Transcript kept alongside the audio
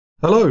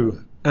Hello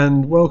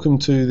and welcome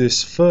to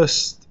this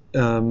first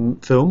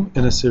film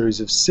in a series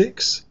of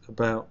 6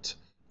 about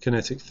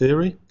kinetic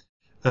theory.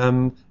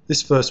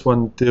 This first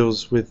one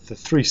deals with the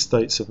 3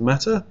 states of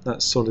matter,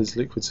 that's solids,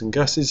 liquids and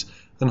gases,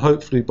 and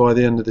hopefully by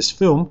the end of this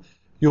film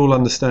you'll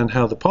understand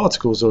how the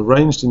particles are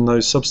arranged in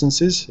those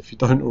substances, if you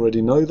don't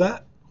already know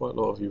that, quite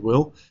a lot of you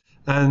will,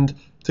 and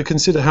to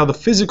consider how the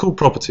physical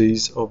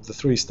properties of the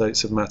 3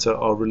 states of matter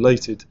are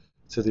related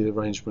to the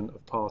arrangement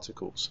of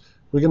particles.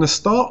 We're going to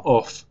start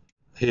off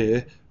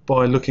here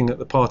by looking at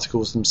the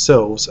particles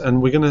themselves,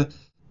 and we're going to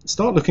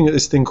start looking at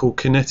this thing called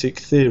kinetic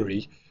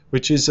theory,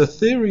 which is a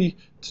theory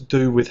to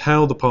do with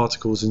how the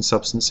particles in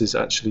substances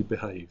actually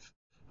behave.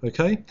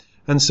 Okay,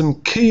 and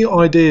some key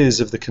ideas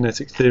of the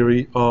kinetic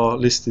theory are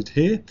listed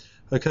here.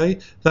 Okay,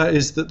 that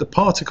is that the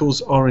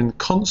particles are in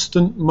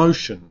constant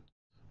motion.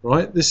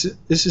 Right, this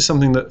is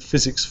something that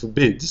physics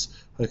forbids.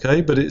 Okay,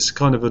 but it's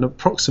kind of an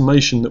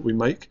approximation that we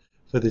make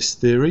for this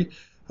theory.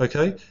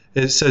 Okay,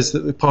 it says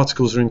that the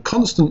particles are in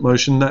constant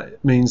motion.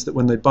 That means that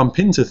when they bump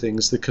into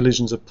things, the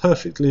collisions are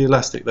perfectly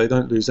elastic. They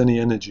don't lose any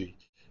energy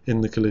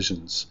in the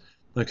collisions.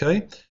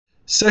 Okay.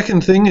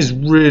 Second thing is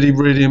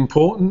really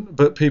important,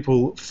 but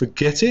people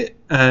forget it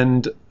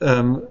and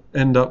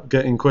end up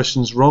getting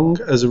questions wrong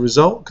as a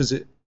result, because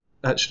it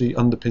actually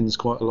underpins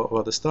quite a lot of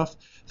other stuff.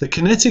 The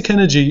kinetic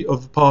energy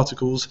of the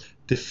particles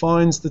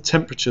defines the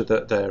temperature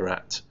that they're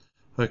at.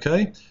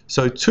 Okay,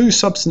 so 2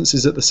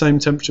 substances at the same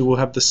temperature will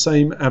have the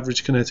same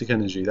average kinetic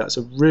energy. That's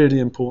a really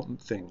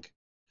important thing.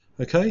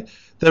 Okay,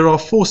 there are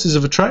forces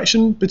of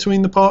attraction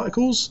between the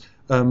particles.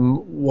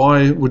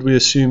 Why would we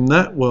assume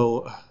that?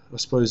 Well, I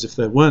suppose if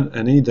there weren't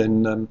any,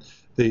 then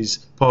these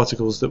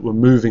particles that were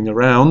moving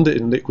around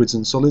in liquids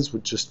and solids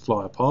would just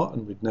fly apart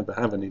and we'd never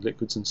have any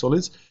liquids and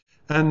solids.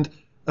 And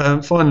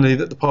finally,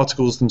 that the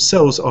particles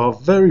themselves are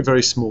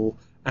very small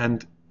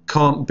and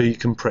can't be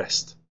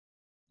compressed.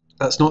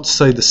 That's not to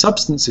say the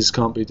substances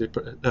can't be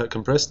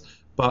compressed,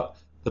 but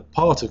the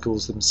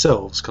particles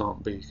themselves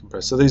can't be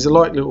compressed. So these are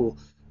like little,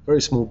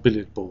 very small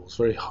billiard balls,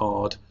 very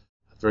hard,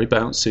 very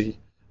bouncy,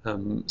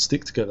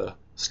 stick together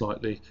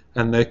slightly,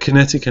 and their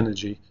kinetic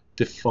energy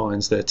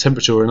defines their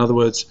temperature. Or in other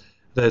words,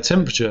 their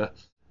temperature,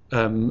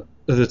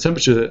 the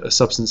temperature that a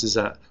substance is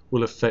at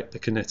will affect the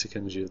kinetic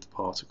energy of the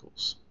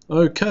particles.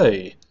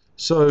 Okay,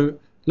 so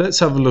let's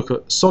have a look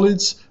at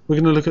solids. We're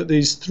going to look at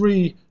these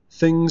 3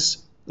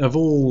 things of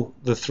all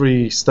the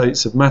 3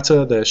 states of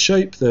matter: their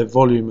shape, their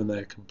volume and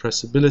their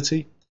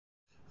compressibility.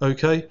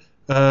 Okay,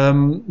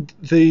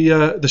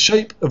 the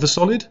shape of a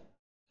solid,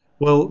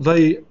 well,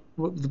 the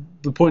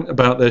point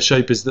about their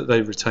shape is that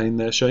they retain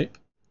their shape.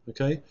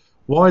 Okay,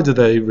 why do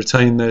they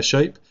retain their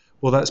shape?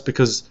 Well, that's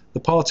because the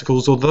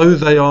particles, although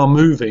they are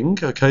moving,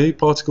 okay,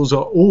 particles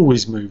are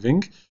always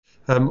moving,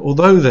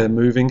 although they're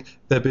moving,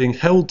 they're being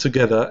held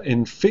together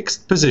in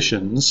fixed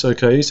positions.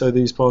 Okay, so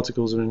these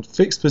particles are in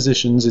fixed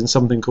positions in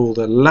something called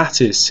a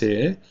lattice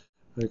here.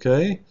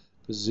 Okay,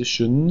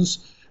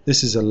 positions.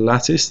 This is a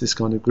lattice, this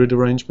kind of grid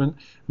arrangement.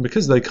 And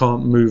because they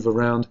can't move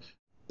around,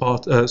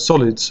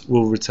 solids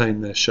will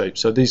retain their shape.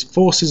 So these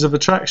forces of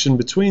attraction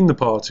between the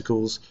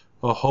particles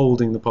are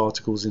holding the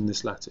particles in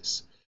this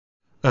lattice.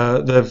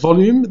 Their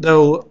volume,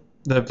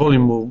 their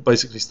volume will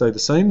basically stay the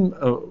same.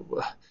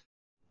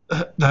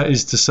 That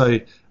is to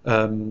say,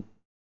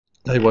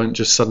 they won't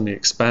just suddenly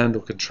expand or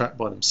contract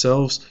by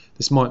themselves.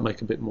 This might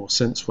make a bit more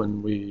sense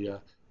when we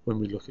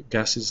look at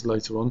gases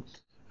later on.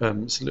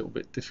 It's a little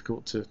bit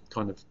difficult to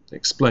kind of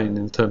explain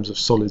in terms of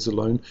solids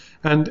alone.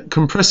 And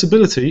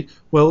compressibility,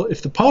 well,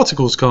 if the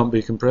particles can't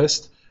be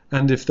compressed,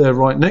 and if they're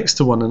right next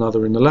to one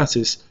another in the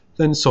lattice,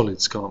 then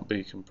solids can't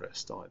be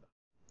compressed either.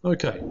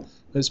 Okay,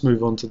 let's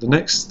move on to the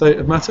next state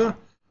of matter,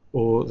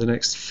 or the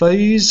next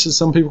phase, as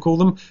some people call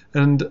them,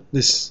 and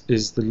this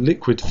is the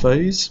liquid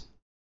phase.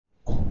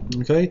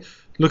 Okay,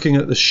 looking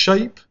at the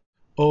shape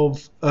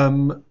of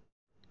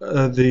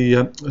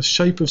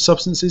shape of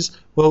substances,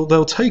 well,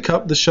 they'll take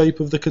up the shape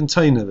of the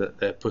container that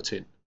they're put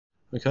in.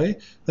 Okay,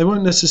 they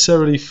won't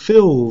necessarily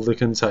fill the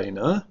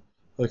container.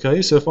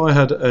 Okay, so if I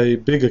had a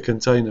bigger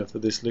container for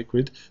this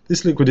liquid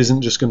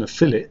isn't just going to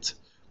fill it,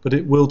 but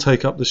it will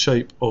take up the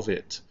shape of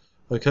it.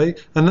 Okay,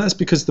 and that's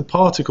because the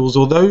particles,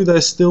 although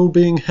they're still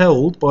being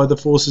held by the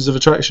forces of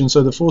attraction,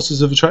 so the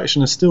forces of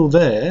attraction are still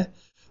there,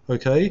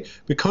 okay,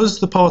 because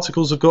the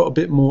particles have got a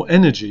bit more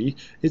energy,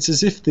 it's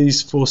as if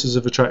these forces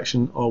of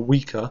attraction are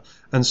weaker,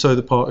 and so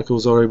the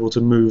particles are able to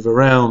move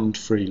around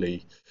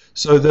freely.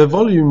 So their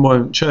volume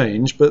won't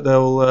change, but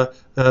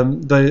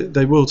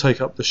they will take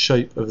up the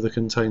shape of the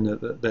container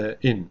that they're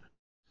in.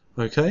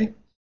 Okay.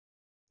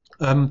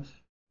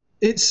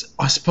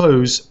 I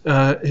suppose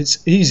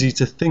it's easy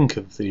to think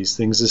of these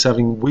things as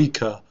having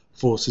weaker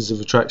forces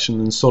of attraction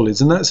than solids,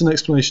 and that's an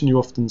explanation you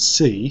often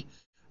see,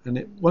 and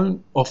it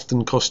won't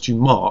often cost you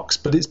marks,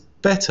 but it's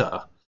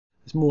better,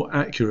 it's more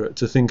accurate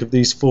to think of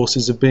these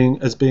forces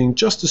as being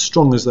just as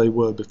strong as they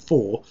were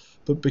before,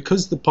 but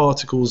because the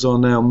particles are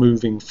now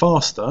moving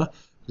faster,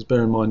 because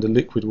bear in mind a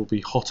liquid will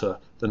be hotter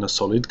than a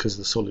solid because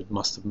the solid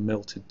must have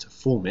melted to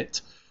form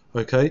it,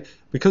 okay,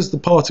 because the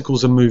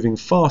particles are moving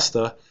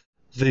faster,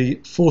 the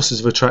forces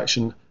of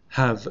attraction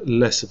have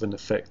less of an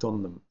effect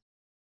on them.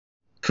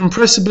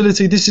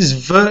 Compressibility, this is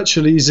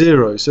virtually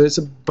zero, so it's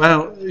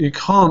about, you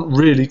can't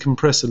really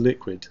compress a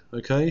liquid,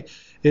 okay?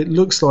 It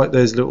looks like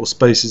there's little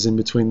spaces in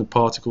between the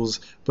particles,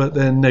 but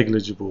they're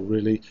negligible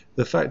really.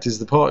 The fact is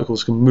the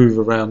particles can move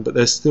around, but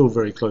they're still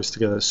very close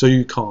together, so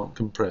you can't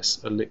compress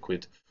a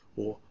liquid,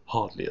 or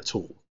hardly at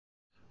all.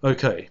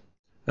 Okay,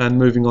 and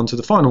moving on to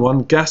the final one,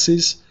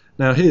 gases.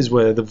 Now here's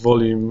where the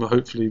volume,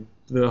 hopefully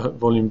the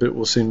volume bit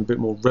will seem a bit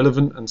more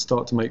relevant and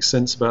start to make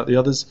sense about the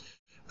others.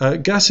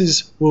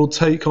 Gases will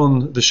take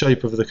on the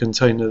shape of the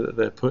container that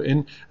they're put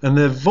in, and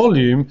their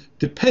volume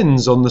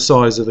depends on the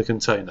size of the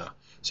container.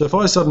 So if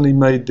I suddenly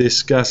made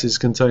this gases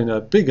container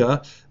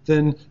bigger,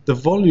 then the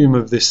volume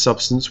of this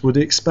substance would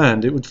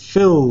expand. It would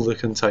fill the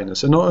container.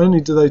 So not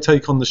only do they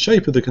take on the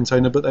shape of the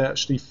container, but they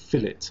actually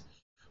fill it.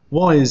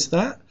 Why is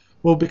that?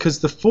 Well, because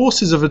the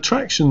forces of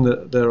attraction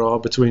that there are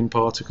between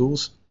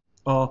particles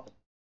are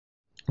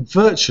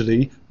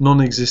virtually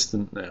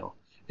non-existent now.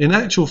 In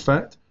actual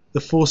fact, the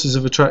forces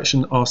of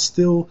attraction are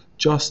still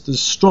just as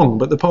strong,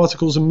 but the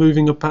particles are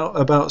moving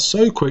about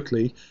so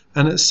quickly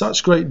and at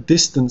such great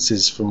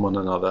distances from one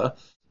another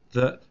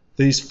that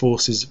these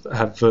forces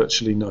have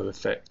virtually no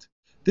effect.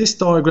 This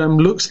diagram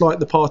looks like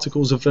the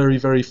particles are very,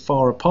 very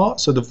far apart,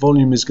 so the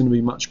volume is going to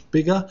be much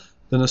bigger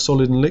than a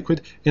solid and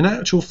liquid. In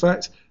actual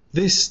fact,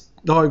 this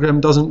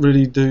diagram doesn't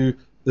really do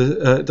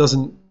the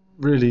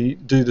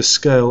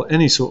scale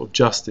any sort of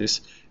justice.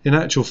 In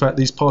actual fact,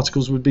 these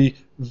particles would be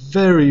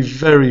very,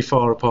 very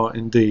far apart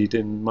indeed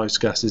in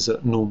most gases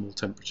at normal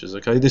temperatures.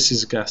 Okay, this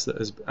is a gas that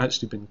has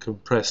actually been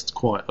compressed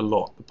quite a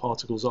lot. The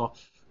particles are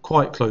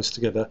quite close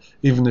together,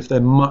 even if they're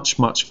much,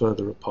 much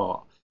further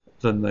apart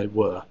than they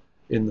were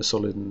in the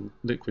solid and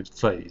liquid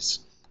phase.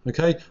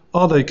 Okay,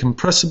 are they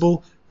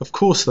compressible? Of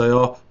course they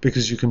are,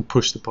 because you can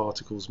push the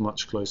particles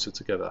much closer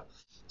together.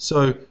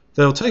 So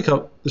they'll take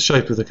up the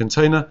shape of the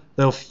container,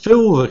 they'll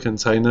fill the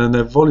container, and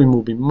their volume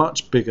will be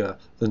much bigger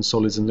than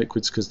solids and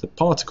liquids because the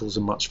particles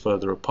are much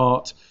further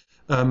apart.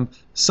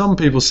 Some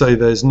people say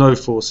there's no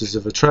forces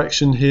of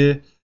attraction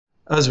here.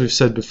 As we've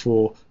said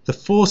before, the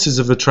forces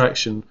of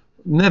attraction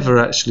never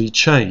actually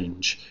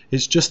change.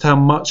 It's just how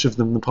much of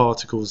them the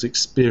particles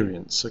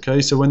experience.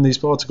 Okay, so when these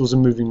particles are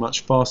moving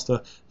much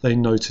faster, they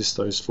notice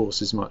those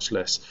forces much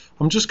less.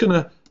 I'm just going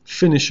to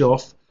finish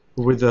off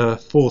with a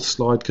fourth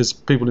slide, because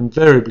people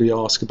invariably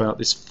ask about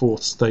this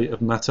fourth state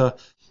of matter,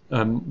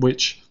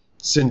 which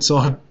since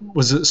I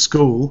was at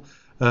school,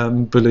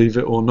 believe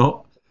it or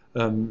not,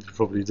 you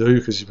probably do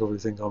because you probably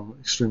think I'm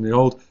extremely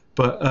old,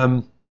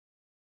 but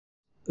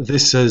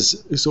this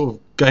has sort of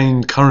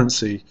gained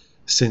currency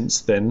since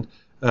then,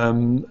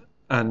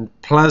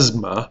 and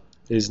plasma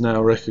is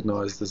now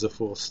recognised as a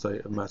fourth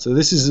state of matter.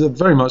 This is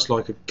very much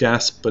like a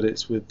gas, but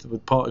it's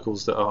with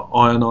particles that are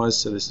ionised,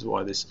 so this is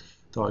why this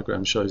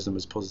diagram shows them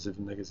as positive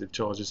and negative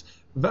charges.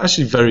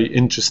 Actually very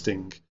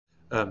interesting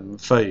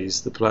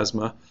phase, the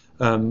plasma,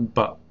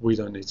 but we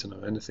don't need to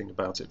know anything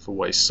about it for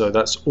waste, so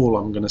that's all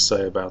I'm going to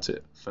say about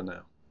it for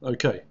now.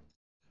 Okay,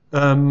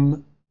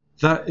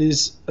 that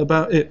is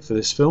about it for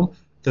this film.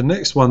 The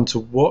next one to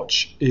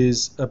watch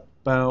is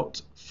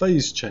about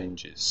phase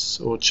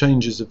changes, or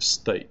changes of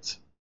state,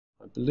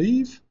 I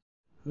believe.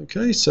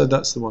 Okay, so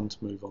that's the one to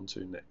move on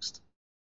to next.